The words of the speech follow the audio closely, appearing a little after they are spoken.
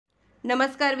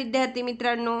नमस्कार विद्यार्थी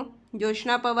मित्रांनो,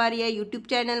 ज्योत्स्ना पवार या यूट्यूब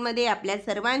चॅनलमध्ये आपल्या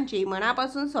सर्वांचे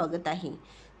मनापासून स्वागत आहे।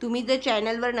 तुम्ही जर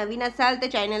चॅनलवर नवीन असाल तर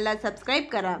चॅनलला सबस्क्राइब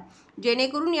करा,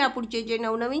 जेणेकरून यापुढचे जे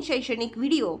नवनवीन शैक्षणिक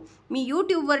व्हिडिओ मी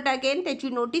यूट्यूबवर टाकेन त्याची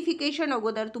नोटिफिकेशन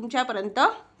अगोदर तुमच्यापर्यंत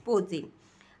पोहोचेल।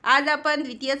 आज आपण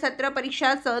द्वितीय सत्र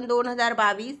परीक्षा सन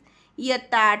 2022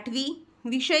 इयत्ता 8वी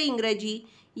विषय इंग्रजी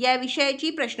या विषयाची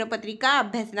प्रश्नपत्रिका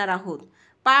अभ्यासणार आहोत।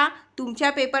 तुमच्या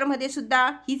पेपरमध्ये सुद्धा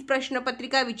हीच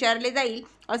प्रश्नपत्रिका विचारले जाईल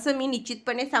असं मी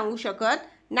निश्चितपणे सांगू शकत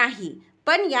नाही,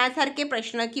 पण यासारखे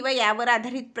प्रश्न किंवा यावर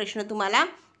आधारित प्रश्न तुम्हाला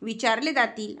विचारले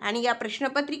जातील आणि या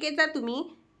प्रश्नपत्रिकेचा तुम्ही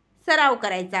सराव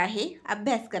करायचा आहे,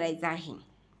 अभ्यास करायचा आहे।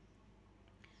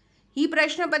 ही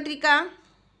प्रश्नपत्रिका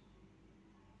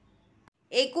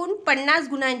एकूण 50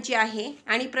 गुणांची आहे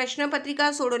आणि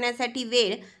प्रश्नपत्रिका सोडवण्यासाठी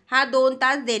वेळ हा 2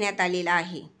 तास देण्यात आलेला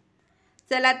आहे।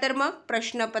 चला तर मग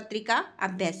प्रश्नपत्रिका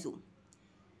अभ्यासू।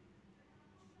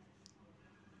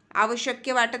 आवश्यक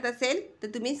वाटत असेल तर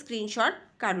तुम्ही स्क्रीनशॉट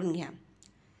काढून घ्या।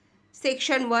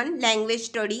 Section 1 language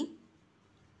study.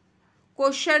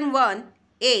 क्वेश्चन 1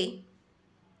 ए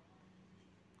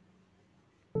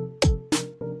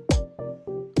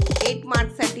 8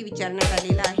 मार्क्ससाठी विचारण्यात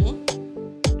आलेला आहे।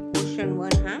 क्वेश्चन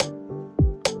 1 हा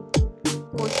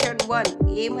क्वेश्चन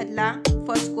 1 ए मधला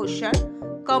first question,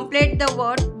 complete the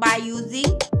word by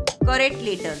using correct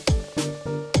letter।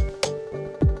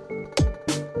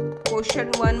 Question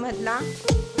 1 मधला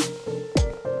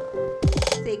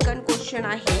सेकंड क्वेश्चन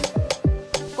आहे,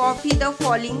 कॉपी द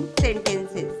फॉलोइंग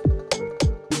सेंटेन्सेस।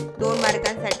 2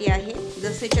 मार्कांसाठी आहे,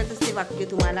 जसेच्या तसे वाक्य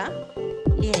तुम्हाला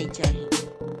लिहायचे आहे।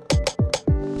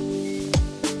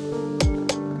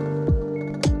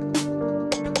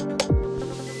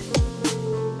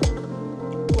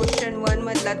 क्वेश्चन 1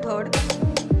 मधला third,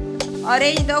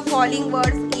 arrange the following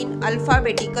words in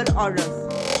alphabetical order।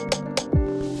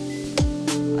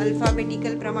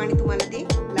 Alphabetical प्रमाणे तुम्हाला ते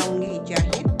लावून घ्यायचे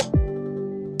आहे।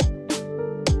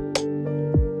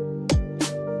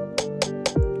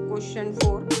 Question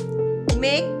 4,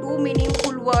 make 2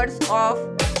 meaningful words of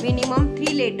minimum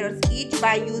 3 letters each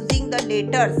by using the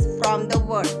letters from the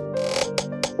word।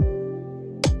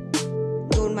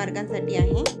 2 मार्कांसाठी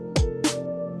आहे।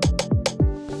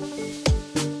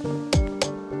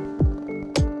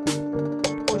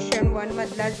 वन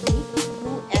मधला सी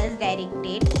do as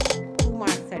directed 2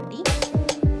 मार्क्ससाठी।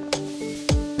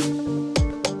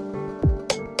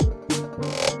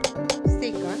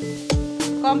 Second,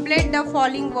 complete the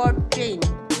following word chain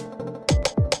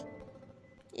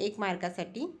 1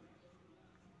 मार्कासाठी।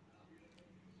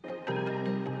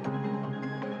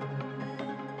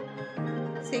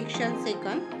 Section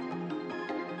second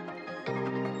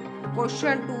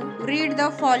question 2, read the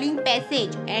following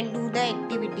passage and do the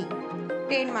activity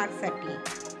 10 मार्क्ससाठी।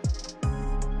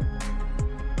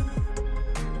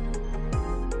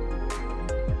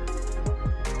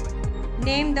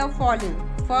 Name the following.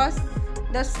 First,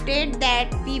 the state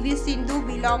that PV. Sindhu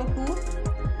belong to.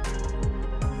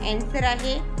 Answer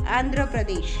आहे Andhra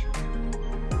Pradesh.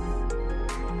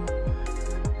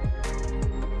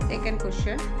 Second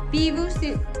question,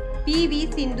 PV.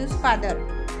 सिंधू's father.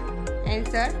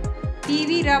 Answer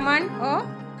PV. Raman, a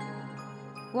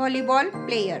volleyball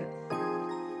player.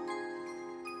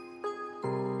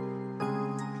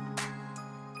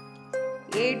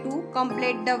 A2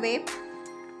 complete the web.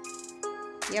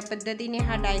 या पद्धतीने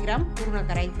हा diagram पूर्ण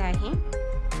करायचा आहे।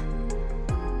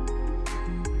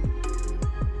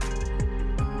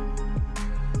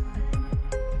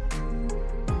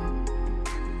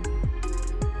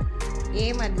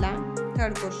 ए मधला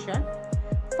third question,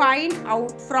 find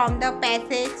out from the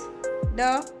passage the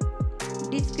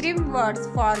descriptive words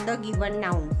for the given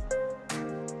noun.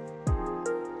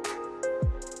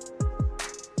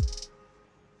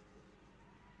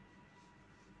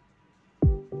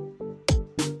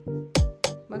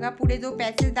 बघा पुढे जो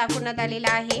पॅसेज दाखवण्यात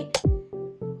आलेला आहे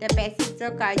त्या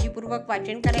पॅसेजचं काळजीपूर्वक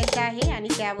वाचन करायचं आहे आणि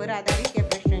त्यावर आधारित या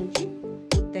प्रश्नांची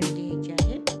उत्तरे लिहायची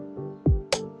आहे।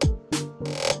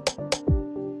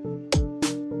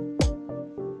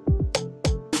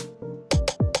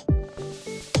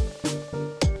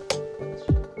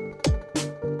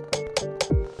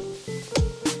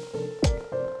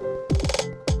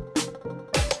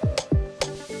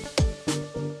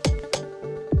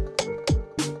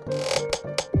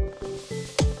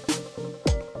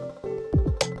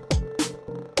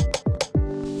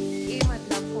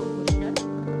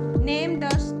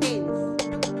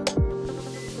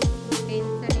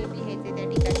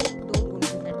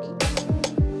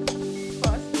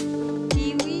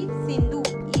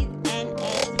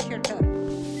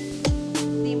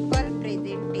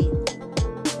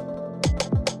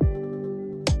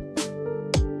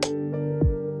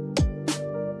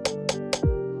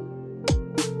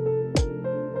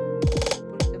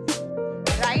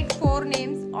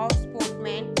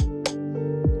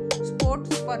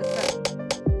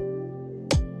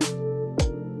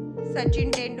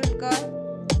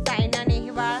 Tendulkar, Saina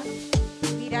Nehwal,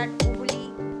 Virat Kohli,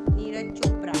 Neeraj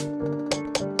Chopra.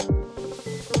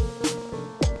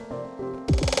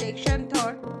 Section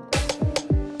 3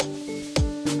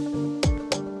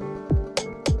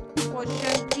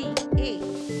 question 3A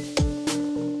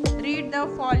read the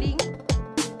following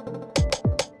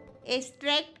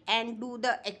extract and do the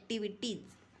activities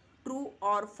true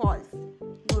और फॉल्स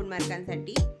 2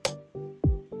 मार्कांसाठी।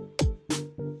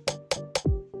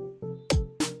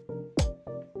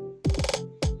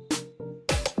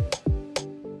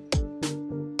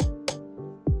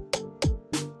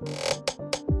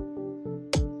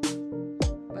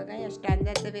 बघा या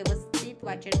स्टँजाचं व्यवस्थित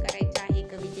वाचन करायचं आहे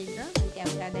कवितेचं आणि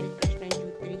त्यावर आधारित प्रश्नांची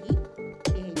उत्तरेही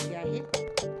लिहायची आहेत।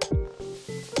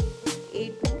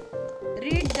 A2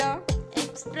 read the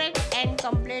extract and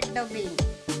complete the web.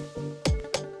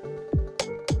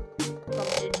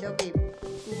 Complete the web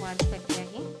 2 मार्क्ससाठी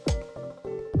आहे।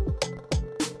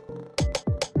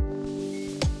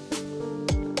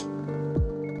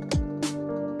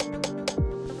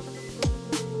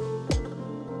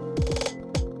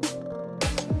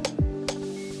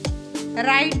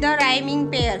 Write the rhyming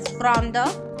pairs from the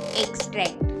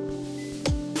extract.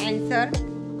 Answer: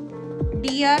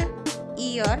 dear,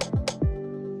 ear,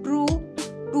 true,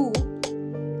 to,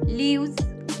 leaves,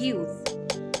 gives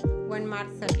 1 mark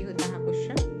साठी होता हा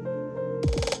क्वेश्चन।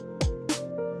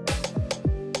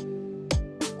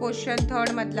 क्वेश्चन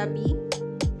 3 मधला बी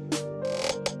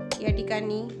या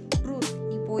ठिकाणी ट्रूथ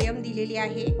ही पोयम दिलेली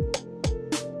आहे।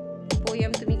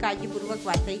 Poem तुम्ही काळजीपूर्वक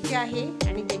वाचायची आहे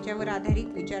आणि त्याच्यावर आधारित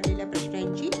विचारलेल्या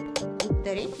प्रश्नांची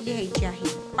उत्तरे लिहायची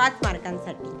आहेत 5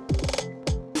 मार्कांसाठी।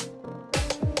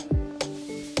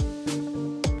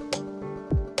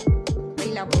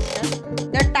 पहिला question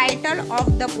the title of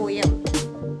the poem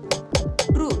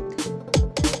truth.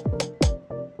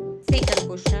 Second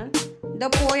question the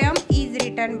poem is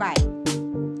written by.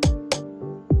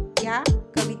 या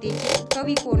कवितेचे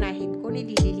कवी कोण आहेत, कोणी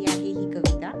लिहिलेली आहे ही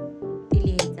कविता ती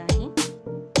लिहायचं आहे।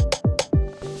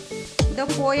 The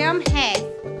poem has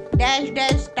dash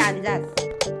dash stanzas,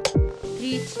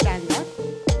 3 stanzas.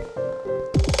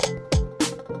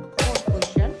 Fourth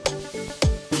question.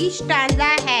 Each stanza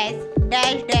has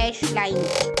dash dash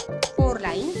lines, 4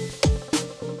 lines.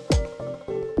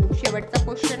 शेवटचा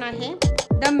क्वेश्चन आहे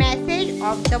The message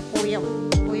of the poem.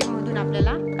 Poem मधून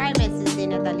आपल्याला काय मेसेज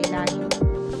देण्यात आलेला आहे?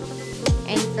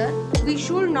 Answer: We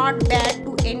should not bad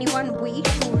to anyone. We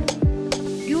should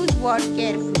use word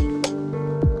carefully.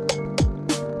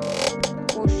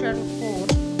 Question 4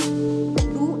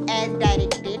 do as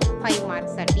directed 5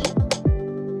 marks साठी।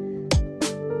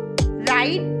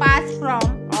 Write past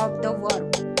form of the verb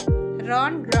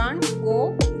run, run, go,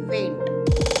 went.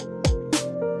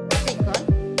 Second,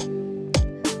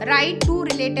 write 2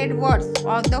 related words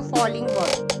of the following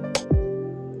word.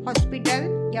 Hospital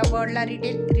या वर्डला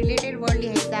related word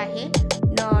लिहायचा आहे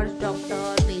nurse,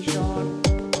 doctor, patient.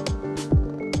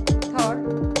 Third,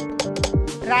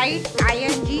 right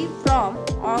ing from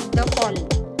of the following.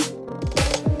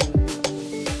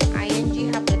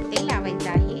 ing हा प्रत्यय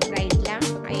लावायचा आहे, राईटला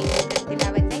ing प्रत्यय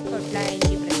लावायचा आहे, कटला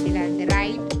ing प्रत्यय लावायचा आहे।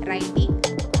 Right, writing,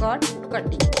 cut,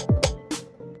 cutting.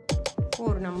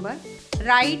 4 number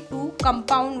right 2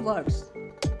 compound words.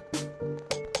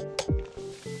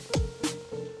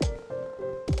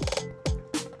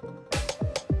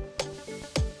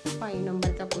 5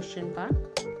 नंबरचा क्वेश्चन पहा।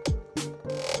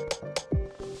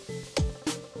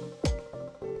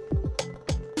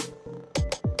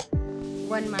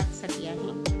 वन मार्क्स साठी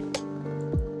आहे।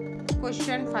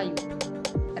 Question 5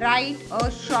 right a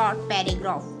short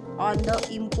paragraph on the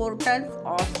importance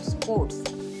of sports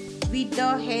with the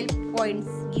help points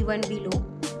given below.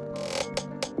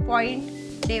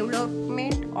 Point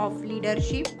development of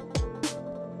leadership,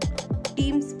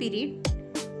 team spirit,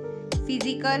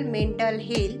 physical mental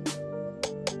health,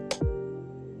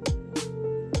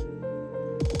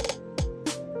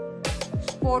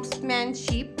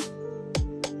 स्पोर्ट्समॅनशिप,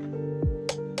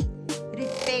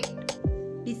 respect,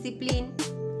 discipline,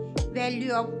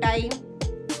 value of time,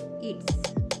 it's.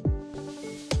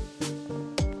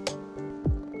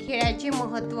 खेळाचे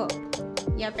महत्त्व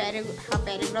हा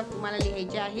paragraph तुम्हाला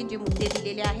लिहायचे आहे। जे मुद्दे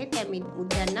दिलेले आहेत त्या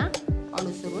मुद्द्यांना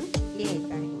अनुसरून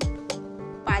लिहायचं आहे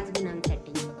 5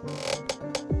 गुणांसाठी।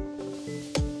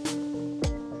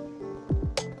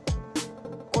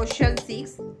 Question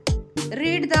 6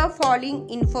 read the following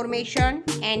information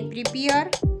and prepare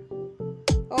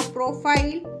a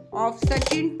profile of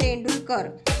Sachin Tendulkar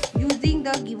using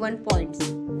the given points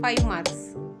 5 marks.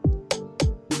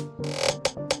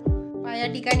 या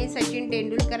ठिकाणी सचिन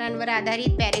तेंडुलकरांवर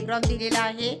आधारित पॅराग्राफ दिलेला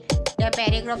आहे। त्या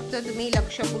पॅराग्राफचं तुम्ही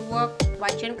लक्षपूर्वक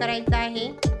वाचन करायचं आहे।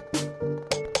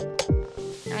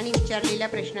 आणि विचारलेल्या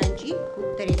प्रश्नांची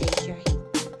उत्तरे द्यायची आहे.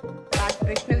 5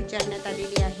 प्रश्न विचारण्यात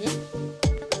आलेले आहेत.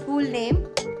 Full name.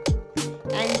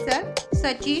 Answer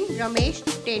Sachin Ramesh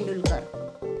Tendulkar.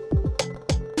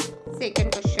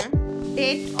 Second question.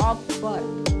 Date of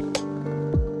birth.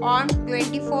 On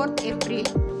 24 April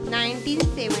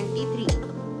 1973.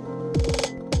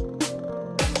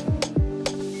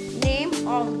 Name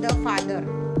of the father.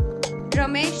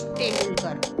 Ramesh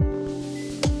Tendulkar.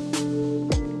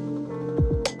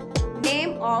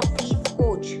 Name of his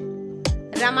coach.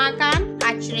 Ramakant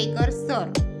Achrekar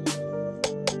sir.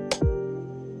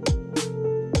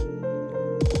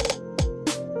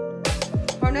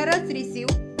 Honours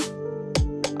received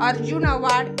Arjun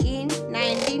Award in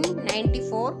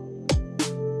 1994.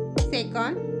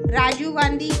 Second, Rajiv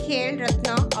Gandhi Khel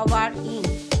Ratna Award in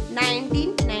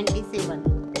 1997.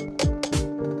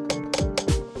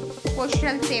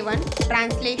 Question 7.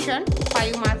 Translation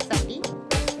 5 marks साठी.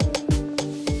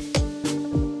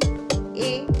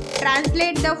 A.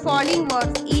 Translate the following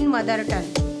words in mother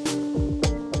tongue.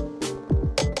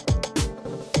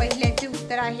 पहिल्याचे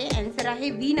उत्तर आहे. Answer आहे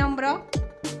विनम्र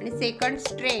आणि second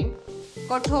strain,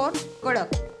 कठोर,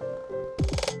 कडक.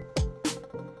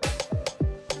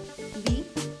 B.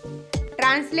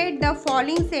 Translate the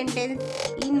following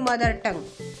sentence in mother tongue.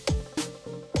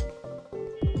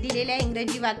 दिलेल्या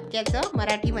इंग्रजी वाक्याचं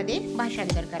मराठीमध्ये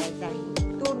भाषांतर करायचं आहे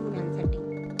 2 गुणांसाठी.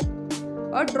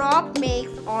 A drop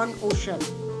makes on ocean.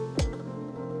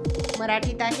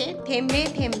 मराठीत आहे थेंबे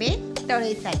थेंबे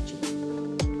तळे साचे.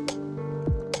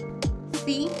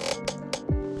 सी.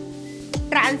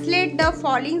 Translate the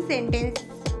following sentence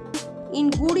in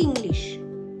good English.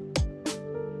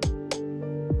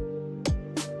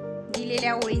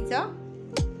 दिलेल्या ओळीचं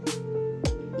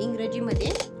इंग्रजीमध्ये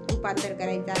रूपांतर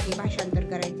करायचं आहे, भाषांतर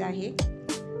करायचं आहे.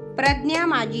 प्रज्ञा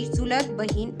माझी चुलत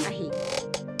बहीण आहे.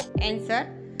 Answer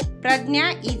Pragya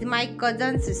is my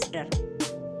कझन sister.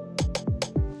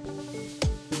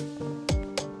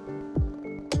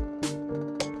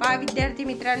 पहा विद्यार्थी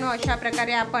मित्रांनो, अशा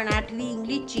प्रकारे आपण 8वी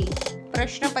इंग्लिशची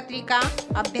प्रश्नपत्रिका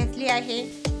अभ्यासली आहे.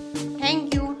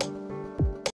 थँक्यू.